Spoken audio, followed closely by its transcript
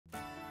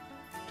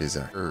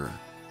design.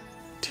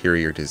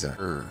 Interior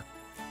design.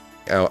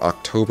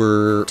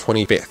 October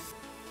 25th.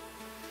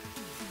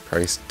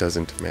 Price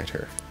doesn't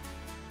matter.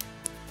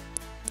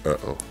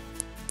 Uh-oh.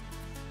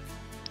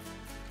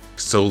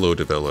 Solo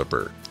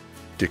developer.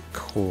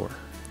 Decor.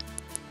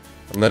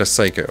 I'm not a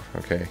psycho,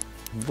 okay?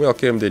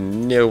 Welcome to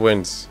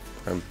KnowOnes.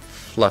 I'm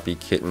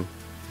flopykitten,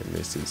 and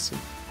this is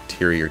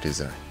interior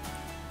design.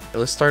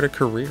 Let's start a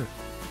career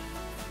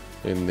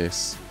in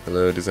this.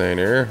 Hello,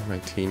 designer. My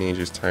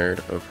teenager's tired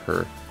of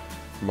her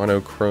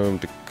monochrome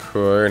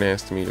decor and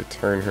asked me to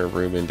turn her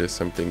room into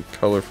something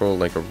colorful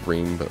like a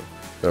rainbow.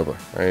 Oh boy.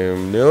 I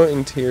am no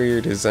interior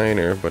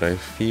designer, but I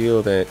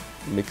feel that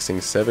mixing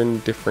 7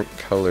 different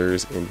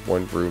colors in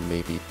one room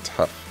may be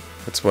tough.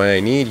 That's why I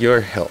need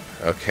your help.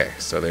 Okay,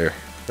 so they're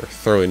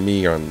throwing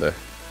me on the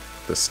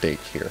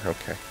stake here.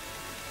 Okay.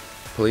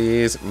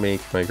 Please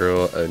make my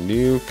girl a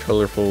new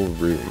colorful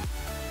room.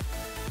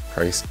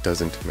 Price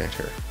doesn't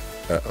matter.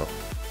 Uh-oh.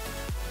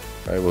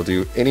 I will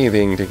do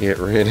anything to get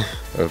rid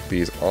of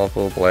these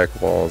awful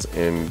black walls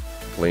and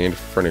bland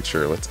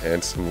furniture. Let's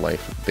add some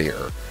life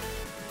there.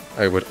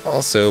 I would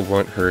also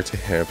want her to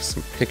have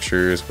some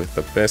pictures with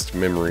the best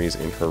memories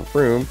in her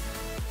room.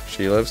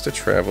 She loves to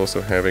travel,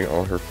 so having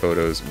all her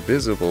photos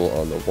visible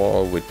on the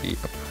wall would be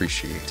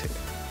appreciated.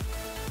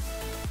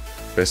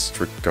 Best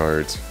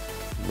regards,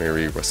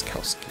 Mary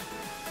Ruskowski.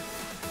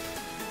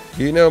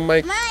 You know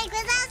Mike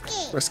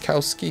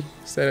Wazowski?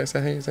 Is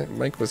that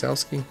Mike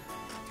Wazowski?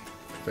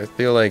 I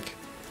feel like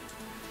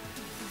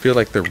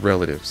they're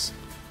relatives.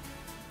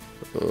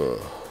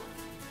 Ugh.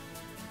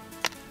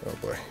 Oh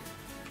boy.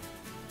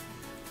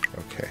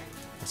 Okay,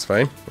 that's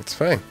fine. That's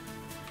fine.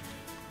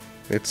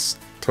 It's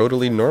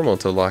totally normal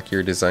to lock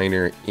your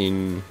designer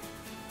in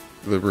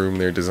the room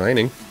they're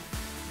designing.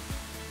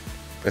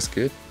 That's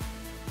good.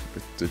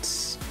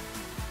 It's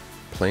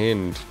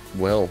planned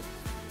well.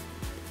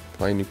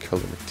 Apply new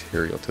color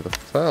material to the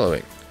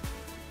following.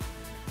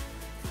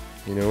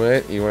 You know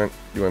what? You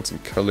want some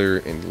color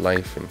and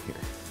life in here.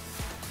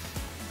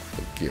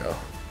 There you go.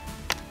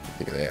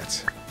 Think of that.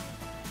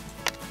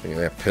 Think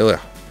of that pillow,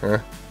 huh?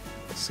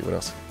 Let's see what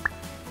else.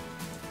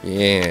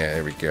 Yeah,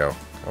 there we go.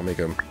 I'll make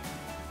them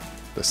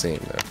the same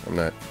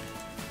though.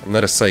 I'm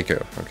not a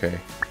psycho, okay?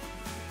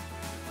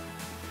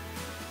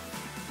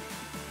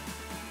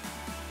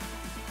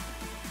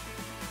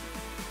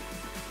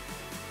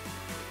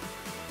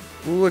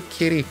 Ooh, a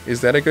kitty. Is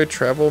that a good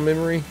travel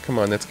memory? Come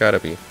on, that's gotta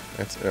be.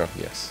 Oh,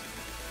 yes.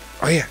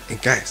 Oh yeah,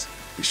 and guys,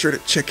 be sure to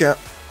check out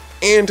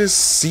Anda's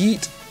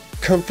Seat.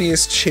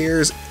 Comfiest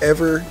chairs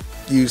ever.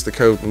 Use the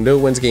code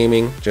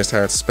KnowOnesgaming, just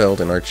how it's spelled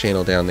in our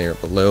channel down there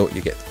below.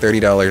 You get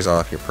 $30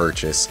 off your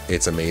purchase.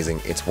 It's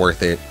amazing. It's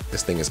worth it.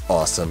 This thing is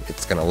awesome.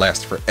 It's gonna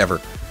last forever.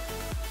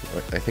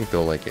 I think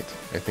they'll like it.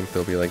 I think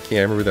they'll be like, yeah,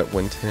 I remember that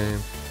one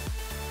time.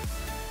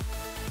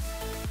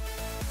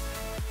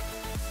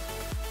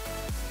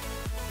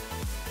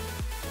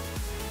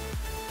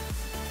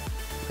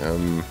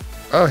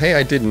 Oh hey,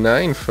 I did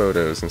 9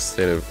 photos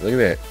instead of, look at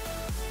that,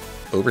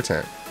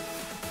 overtime.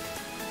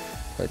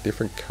 A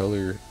different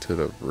color to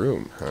the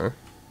room, huh?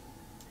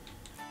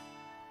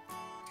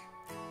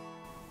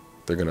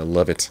 They're gonna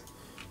love it.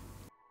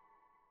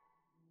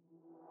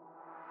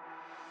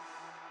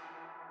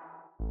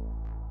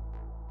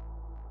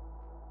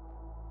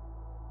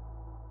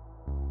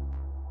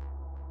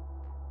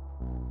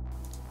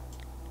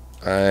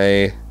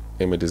 I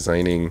am a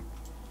designing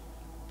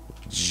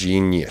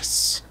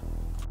genius.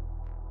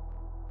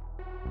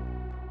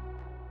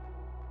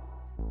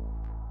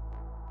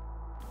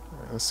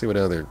 Let's see what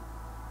other...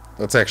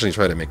 Let's actually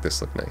try to make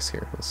this look nice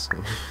here. Let's see.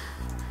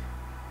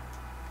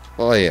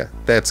 Oh yeah,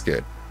 that's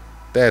good.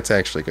 That's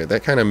actually good.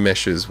 That kind of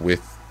meshes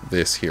with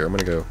this here. I'm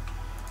gonna go...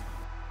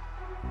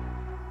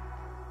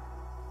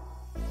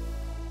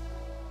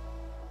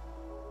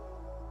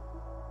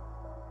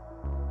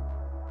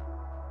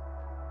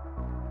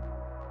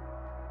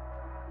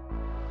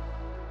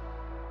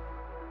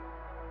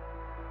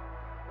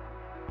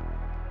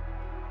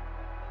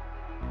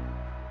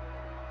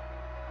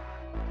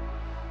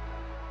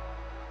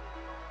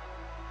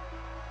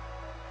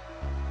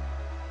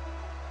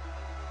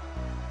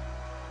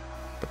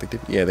 But they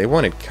did, yeah, they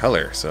wanted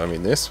color, so I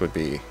mean this would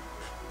be,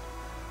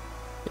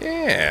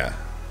 yeah.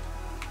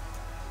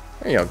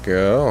 There you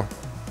go.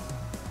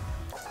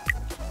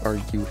 Are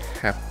you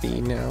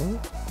happy now?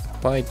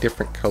 Apply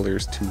different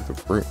colors to the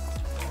room.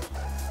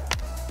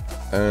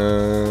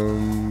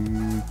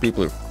 Be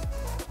blue.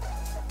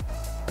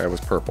 That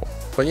was purple.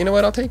 But you know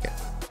what? I'll take it.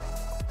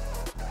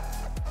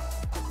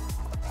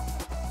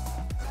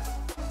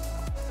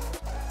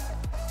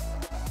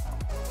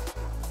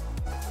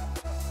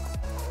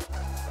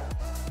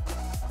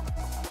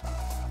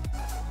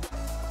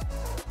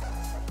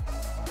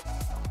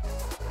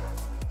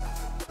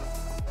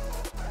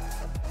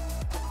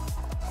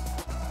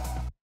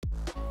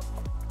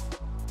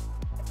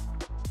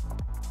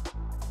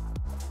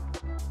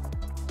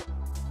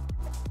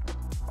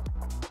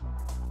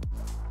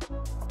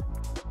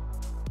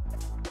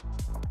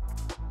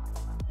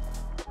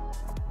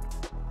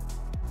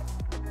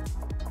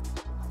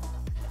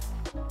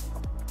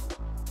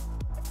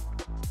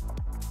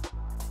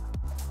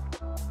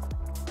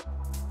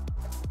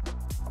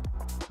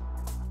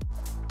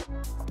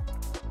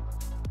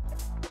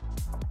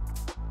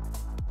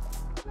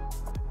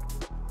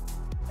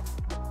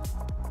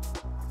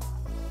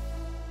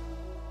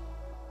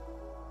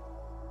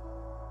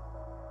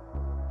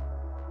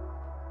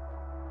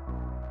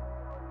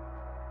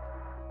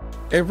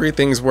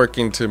 Everything's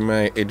working to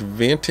my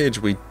advantage.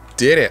 We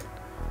did it.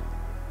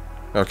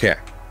 Okay.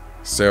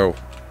 So,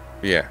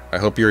 yeah. I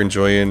hope you're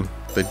enjoying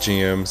the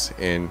jams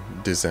and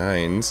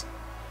designs.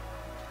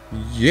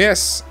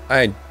 Yes,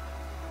 I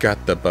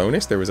got the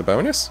bonus. There was a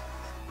bonus.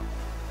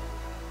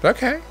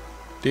 Okay.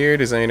 Dear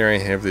designer, I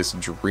have this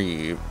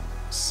dream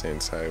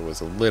since I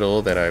was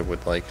little that I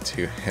would like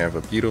to have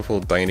a beautiful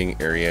dining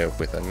area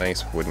with a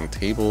nice wooden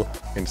table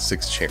and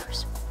 6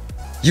 chairs.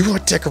 You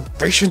want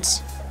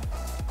decorations?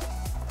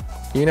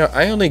 You know,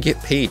 I only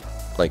get paid,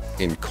 like,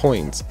 in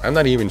coins. I'm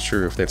not even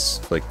sure if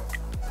that's, like,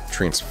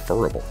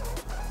 transferable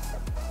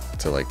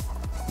to, like,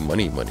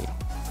 money.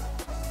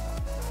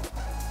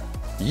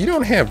 You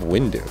don't have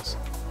windows.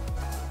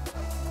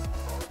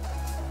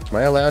 Am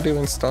I allowed to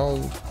install...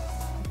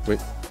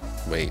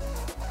 Wait.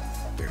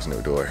 There's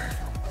no door.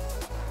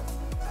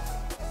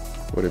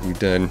 What have you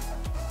done?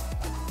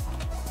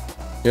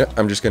 Yeah,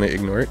 I'm just gonna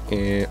ignore it.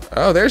 And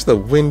oh, there's the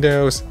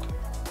windows.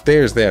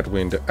 There's that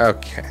window.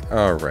 Okay,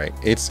 all right.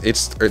 There's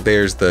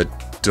the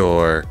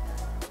door.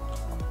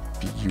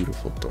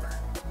 Beautiful door.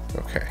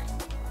 Okay.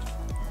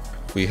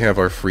 We have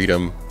our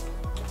freedom.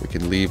 We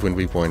can leave when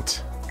we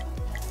want.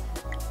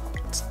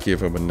 Let's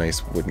give him a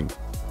nice wooden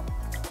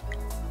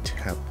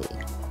table.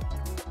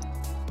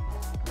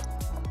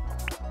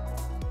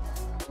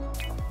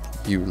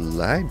 You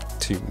lied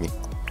to me.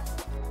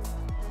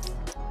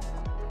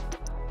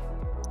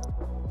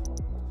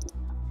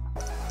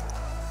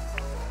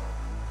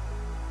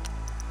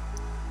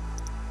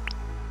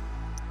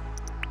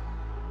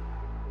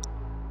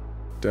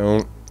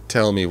 Don't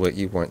tell me what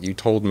you want. You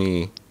told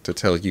me to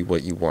tell you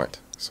what you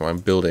want. So I'm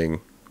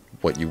building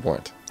what you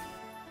want.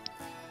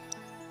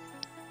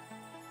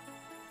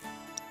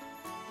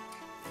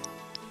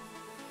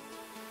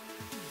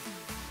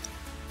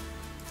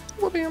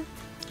 Whoop-bam.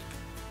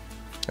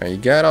 Now you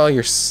got all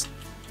your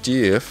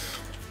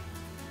stuff.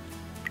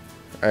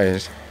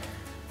 I'm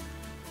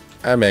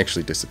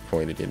actually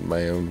disappointed in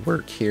my own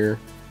work here.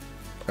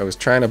 I was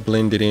trying to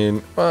blend it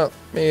in. Well,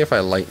 maybe if I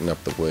lighten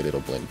up the wood,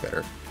 it'll blend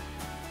better.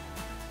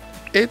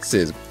 It's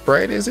as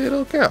bright as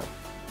it'll go.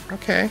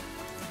 Okay.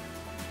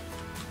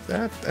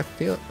 I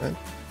feel...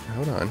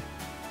 hold on.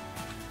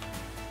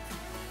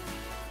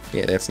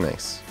 Yeah, that's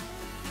nice.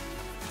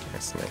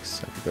 That's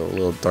nice. I could go a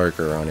little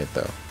darker on it,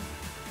 though.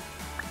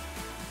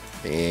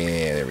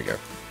 Yeah, there we go.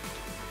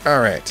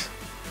 Alright.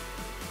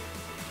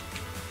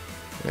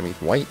 I mean,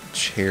 white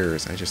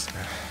chairs. I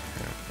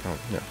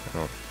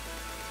don't...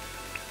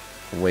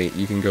 Wait,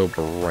 you can go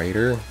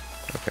brighter?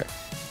 Okay.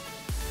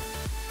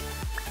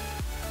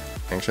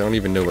 Actually, I don't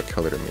even know what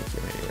color to make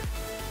you anyway.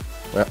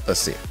 Well, let's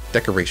see.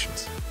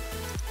 Decorations.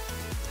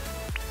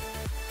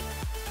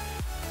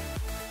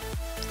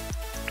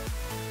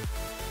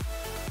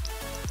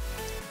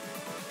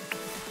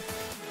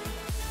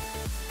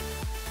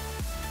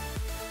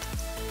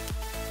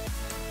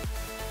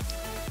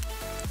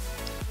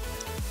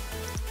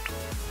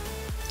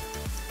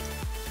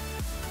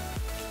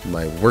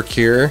 My work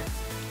here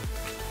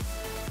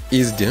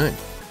is done.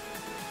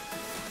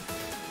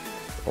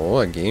 Oh,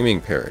 a gaming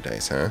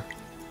paradise, huh?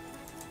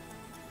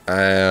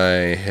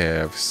 I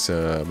have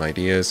some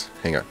ideas.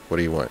 Hang on, what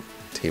do you want?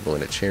 Table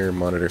and a chair,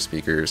 monitor,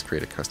 speakers,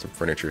 create a custom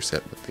furniture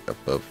set with the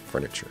above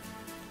furniture.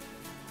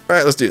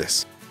 Alright, let's do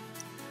this.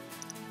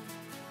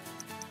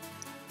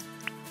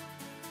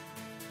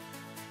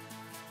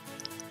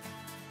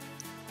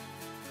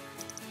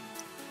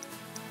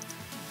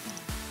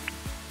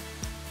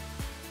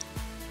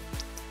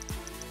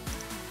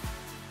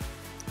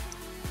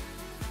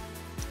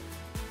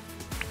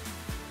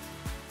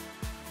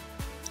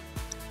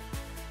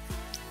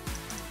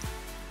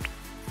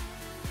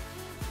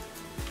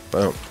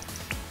 Boom.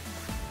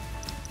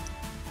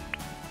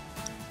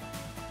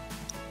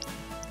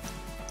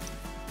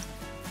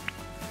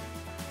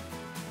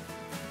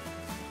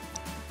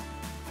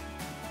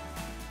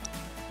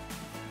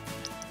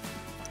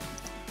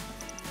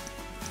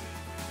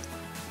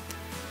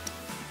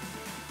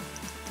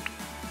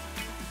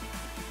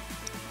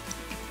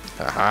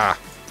 Aha.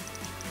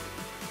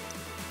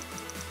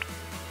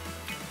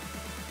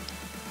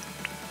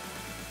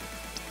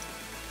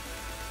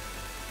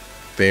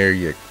 There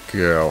you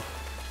go.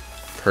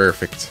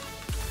 Perfect.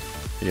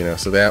 You know,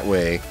 so that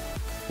way,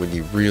 when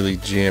you really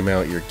jam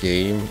out your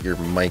game, your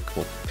mic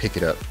will pick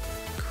it up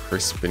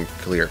crisp and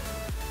clear.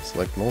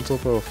 Select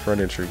multiple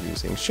furniture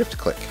using shift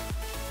click.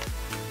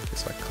 Okay,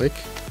 so I click,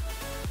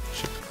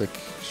 shift click,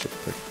 shift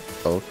click.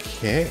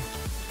 Okay.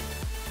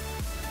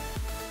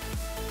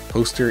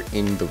 Poster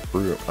in the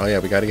room. Oh yeah,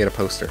 we gotta get a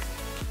poster.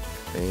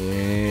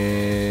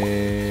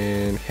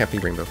 And happy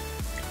rainbow.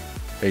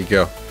 There you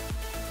go.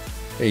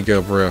 There you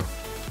go, bro.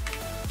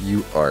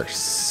 You are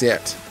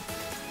set. Is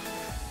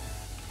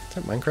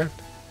that Minecraft?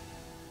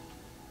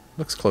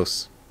 Looks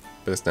close,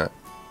 but it's not.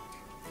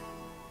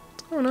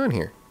 What's going on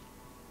here?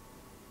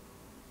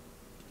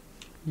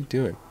 What are you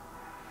doing?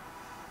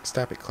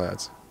 Stop it,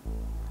 clouds.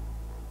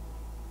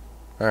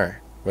 Alright,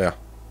 well.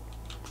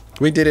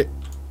 We did it.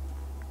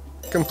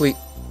 Complete.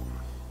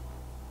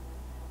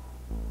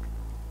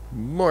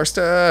 More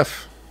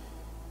stuff.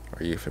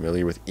 Are you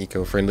familiar with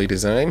eco-friendly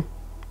design?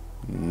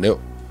 No.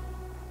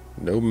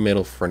 No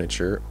metal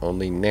furniture,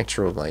 only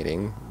natural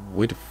lighting,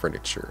 wood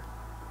furniture.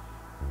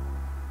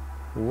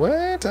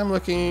 What? I'm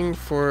looking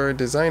for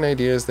design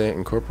ideas that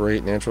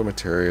incorporate natural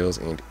materials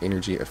and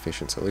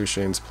energy-efficient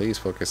solutions. Please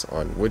focus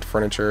on wood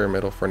furniture.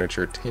 Metal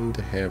furniture tend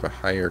to have a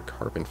higher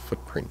carbon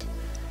footprint.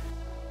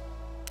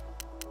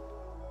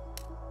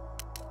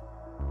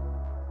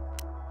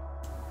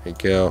 There you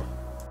go.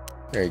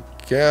 There you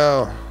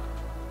go.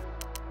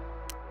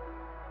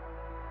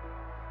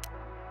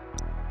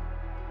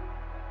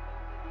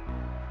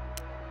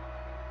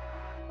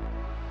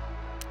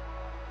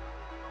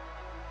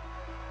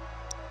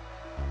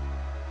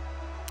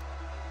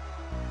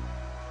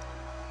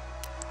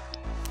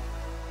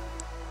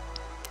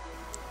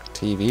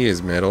 TV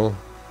is metal.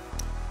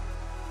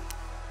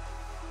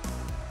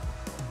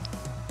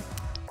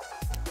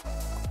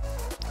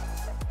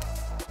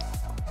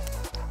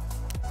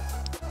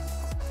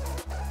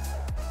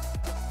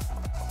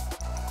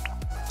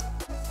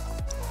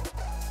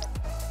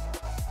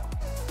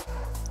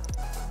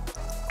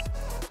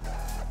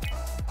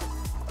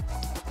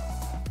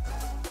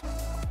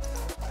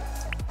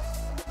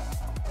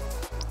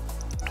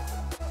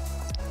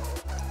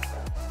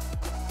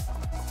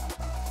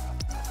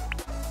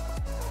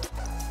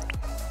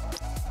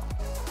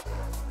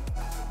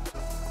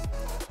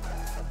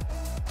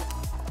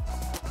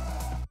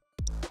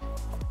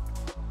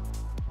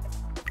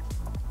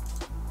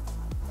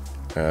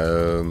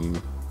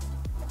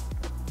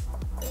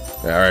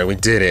 Alright, we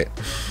did it.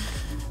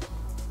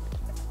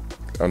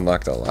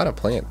 Unlocked a lot of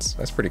plants.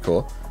 That's pretty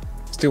cool.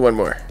 Let's do one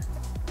more.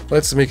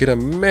 Let's make it a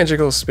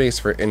magical space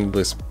for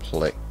endless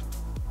play.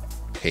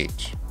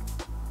 Page.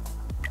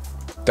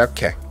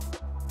 Okay.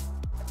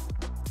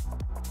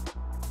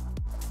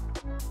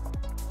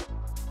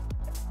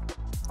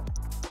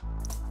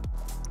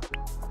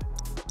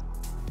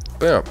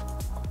 Boom.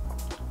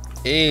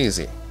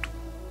 Easy.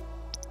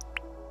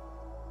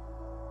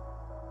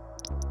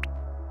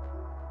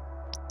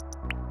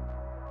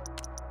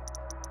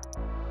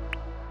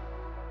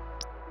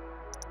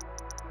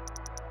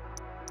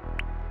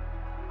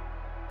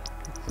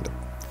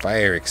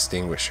 Fire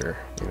extinguisher,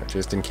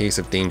 just in case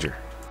of danger.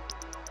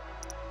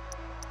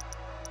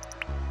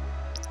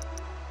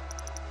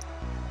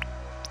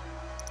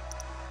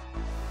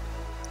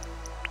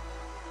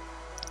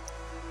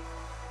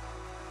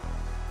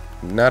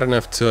 Not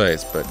enough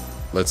toys, but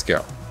let's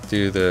go.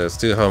 Let's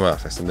do the home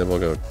office, and then we'll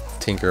go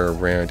tinker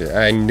around it.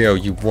 I know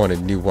you want a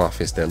new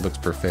office that looks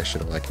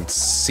professional. I can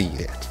see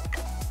it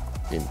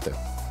in the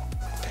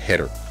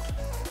header.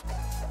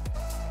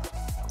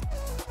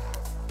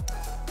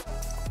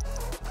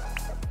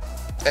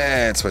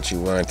 That's what you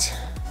want.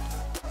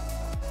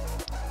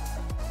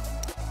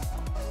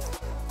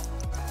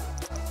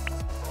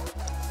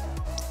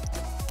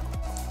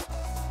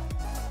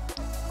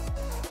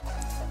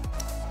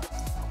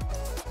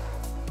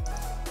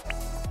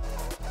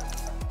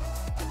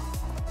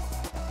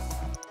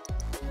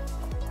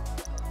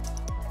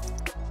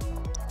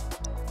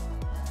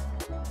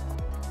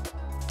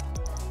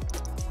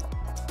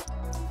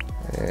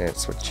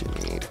 That's what you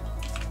need.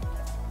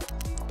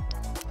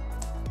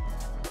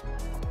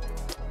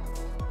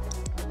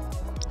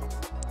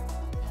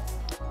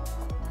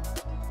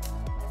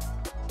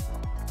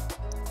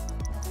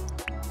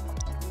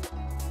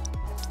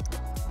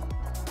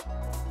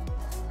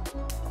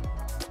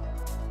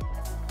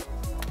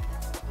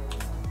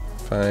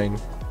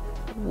 Fine.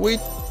 We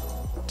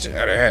did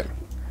it.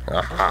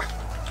 Aha.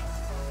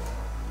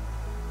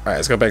 Alright,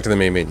 let's go back to the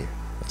main menu.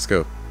 Let's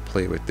go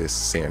play with this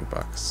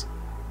sandbox.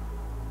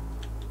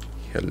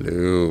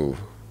 Hello.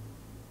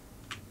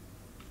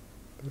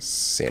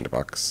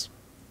 Sandbox.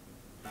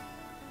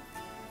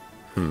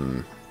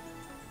 Oh,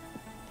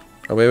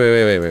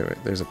 wait.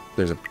 There's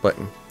a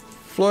button.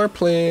 Floor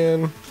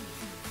plan.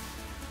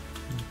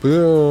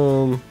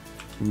 Boom.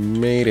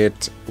 Made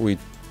it. We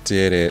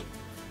did it.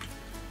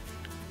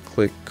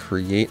 Click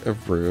create a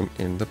room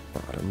in the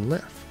bottom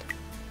left.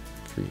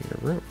 Create a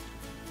room.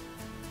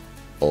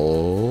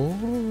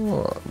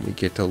 Oh, we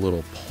get a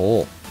little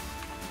pole.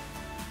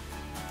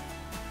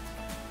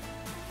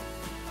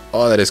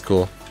 Oh, that is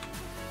cool.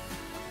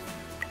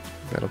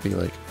 That'll be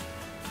like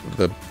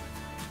the...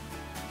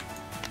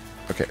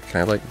 Okay,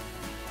 can I like...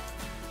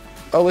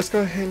 Oh, let's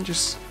go ahead and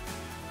just...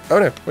 Oh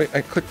no, wait,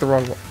 I clicked the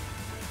wrong one.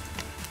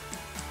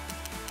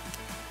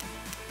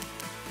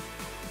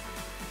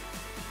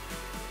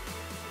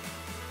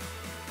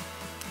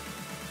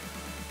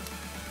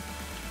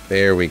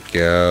 There we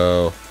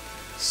go.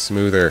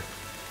 Smoother.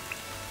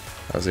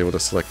 I was able to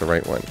select the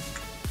right one.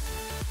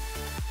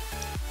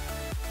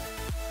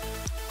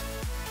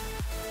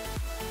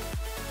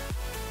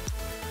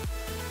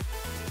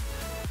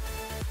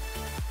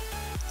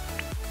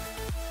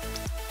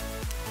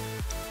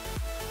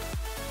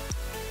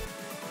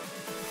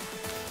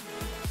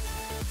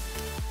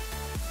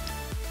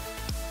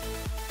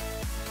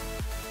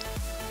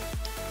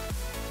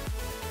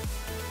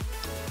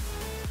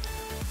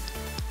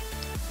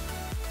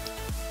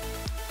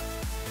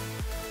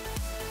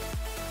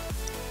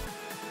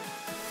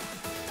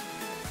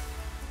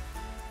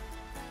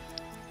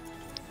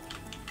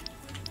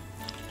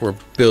 We're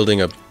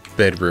building a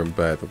bedroom,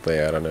 by the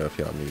way. I don't know if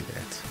y'all knew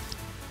that.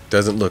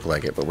 Doesn't look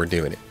like it, but we're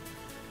doing it.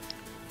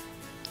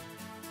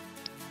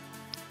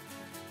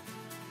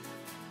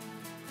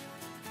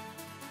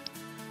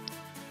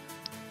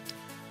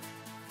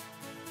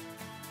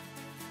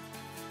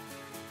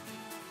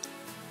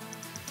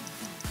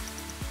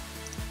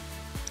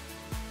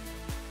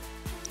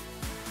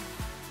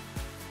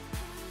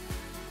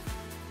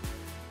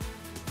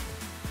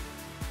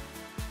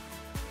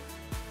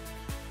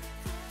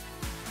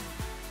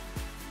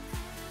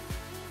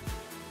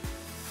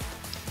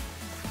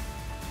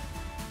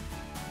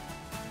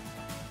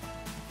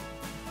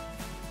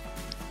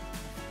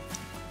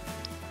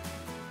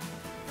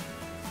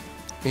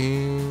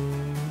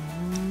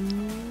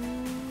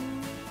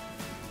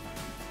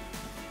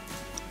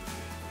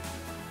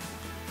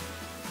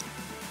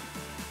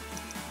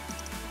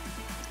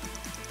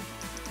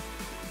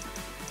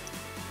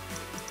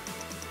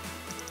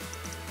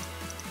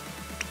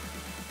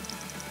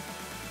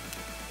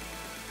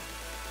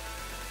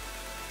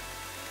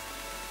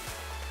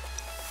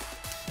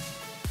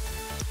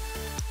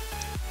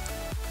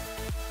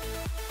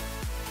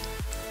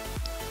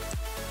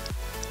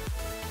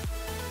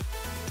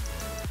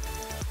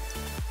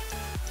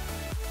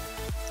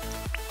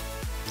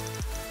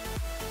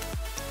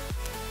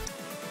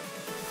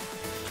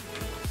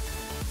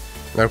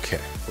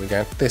 Okay, we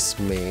got this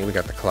made, we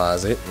got the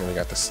closet, and we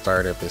got the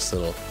start of this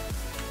little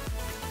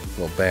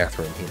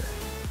bathroom here.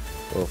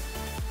 Oh.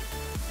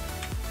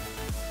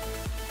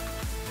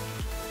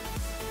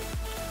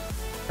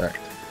 Alright,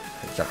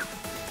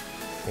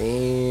 yeah.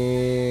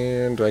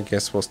 And I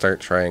guess we'll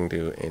start trying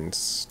to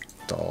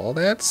install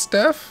that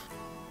stuff.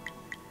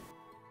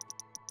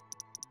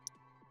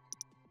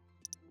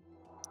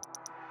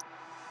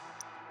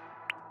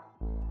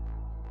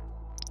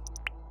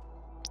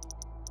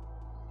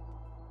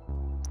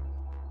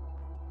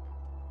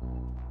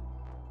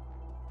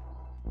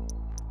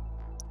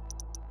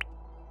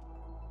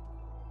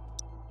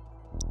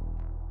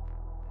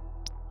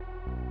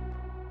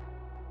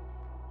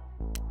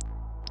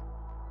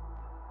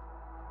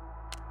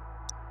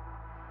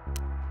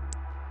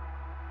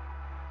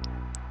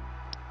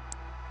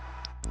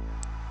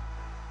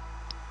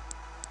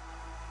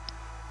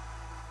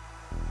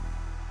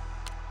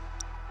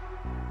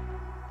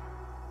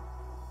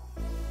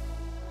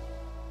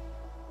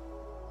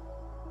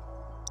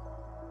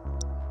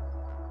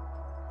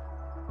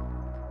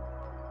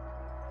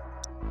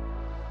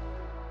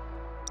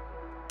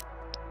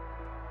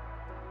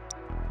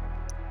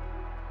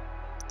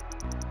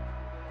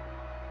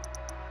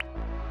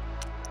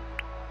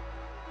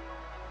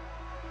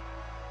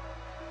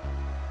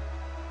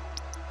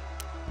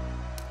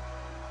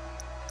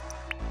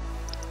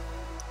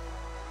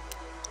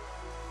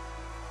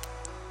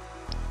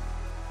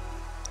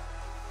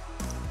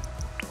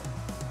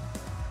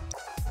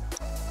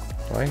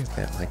 Why is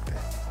that like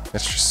that?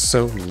 That's just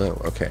so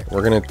low. Okay,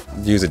 we're gonna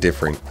use a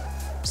different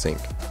sink.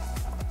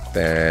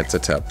 That's a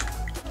tub.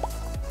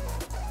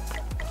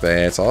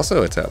 That's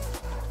also a tub.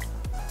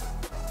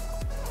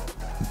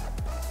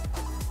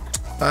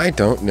 I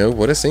don't know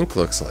what a sink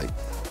looks like.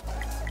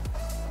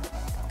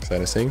 Is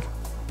that a sink?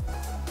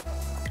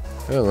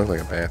 That doesn't look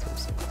like a bathroom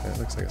sink. That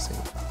looks like a sink.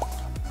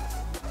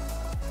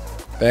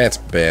 That's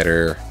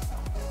better.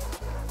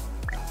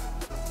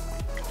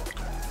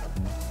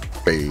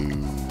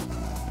 Boom.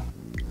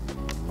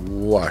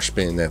 Wash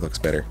bin, that looks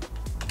better.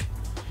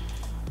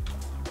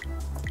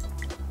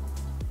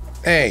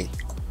 Hey.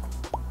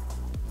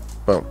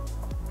 Boom.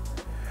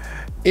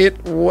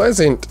 It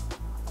wasn't.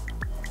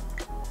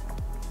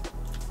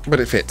 But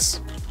it fits.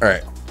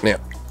 Alright, now.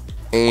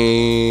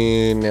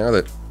 And now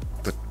that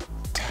the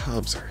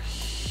tubs are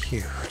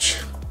huge.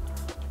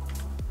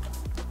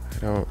 I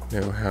don't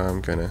know how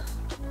I'm gonna...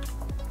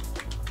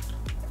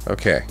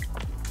 Okay.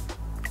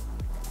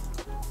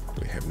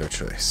 We have no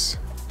choice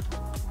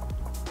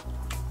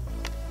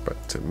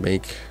but to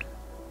make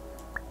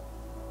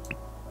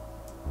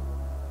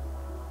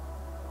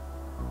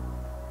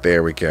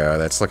there we go.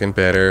 That's looking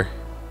better.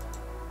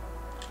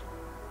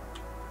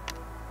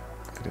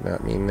 I did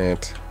not mean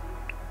that.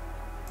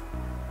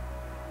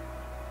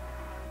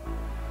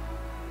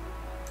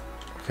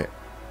 Okay.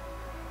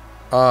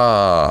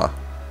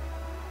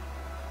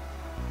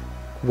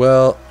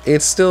 Well,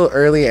 it's still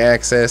early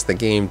access. The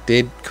game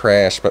did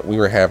crash, but we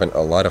were having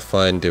a lot of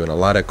fun doing a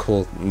lot of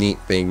cool, neat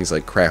things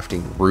like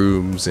crafting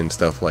rooms and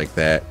stuff like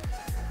that.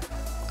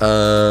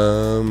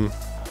 Oh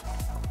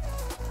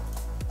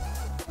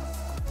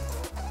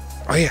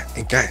yeah,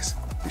 and guys,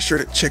 be sure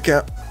to check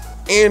out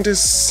Anda's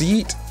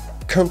Seat,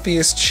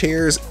 comfiest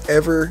chairs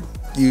ever.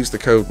 Use the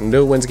code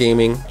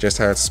KnowOnesgaming, just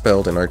how it's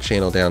spelled, in our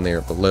channel down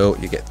there below.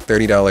 You get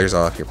 $30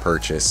 off your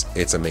purchase.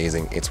 It's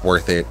amazing. It's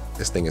worth it.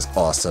 This thing is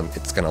awesome.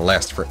 It's gonna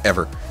last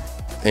forever.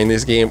 And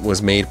this game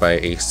was made by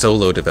a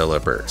solo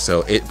developer,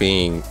 so it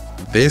being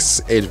this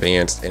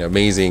advanced and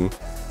amazing,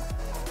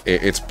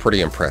 it's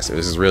pretty impressive.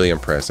 This is really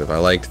impressive. I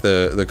liked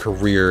the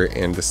career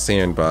and the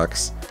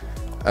sandbox.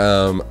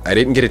 I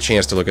didn't get a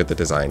chance to look at the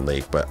design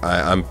leak, but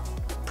I'm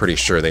pretty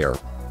sure they are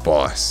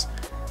boss.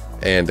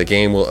 And the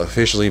game will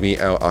officially be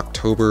out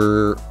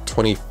October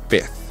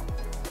 25th.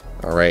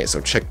 Alright, so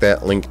check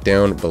that link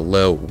down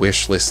below.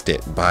 Wishlist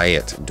it, buy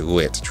it, do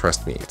it.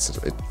 Trust me,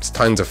 it's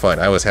tons of fun.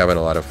 I was having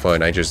a lot of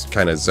fun. I just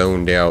kind of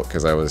zoned out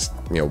because I was,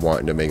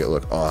 wanting to make it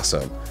look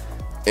awesome.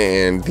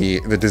 And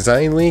the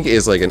design league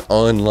is like an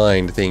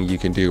online thing you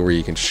can do where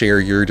you can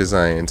share your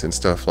designs and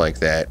stuff like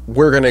that.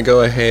 We're gonna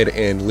go ahead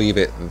and leave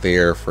it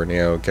there for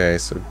now,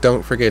 guys. So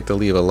don't forget to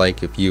leave a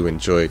like if you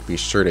enjoyed. Be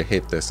sure to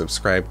hit the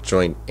subscribe,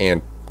 join,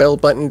 and bell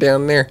button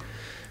down there.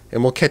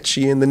 And we'll catch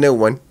you in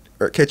the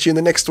catch you in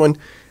the next one.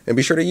 And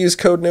be sure to use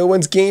code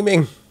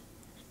KnowOnesgaming.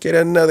 Get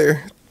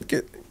another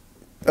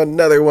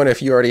one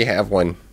if you already have one.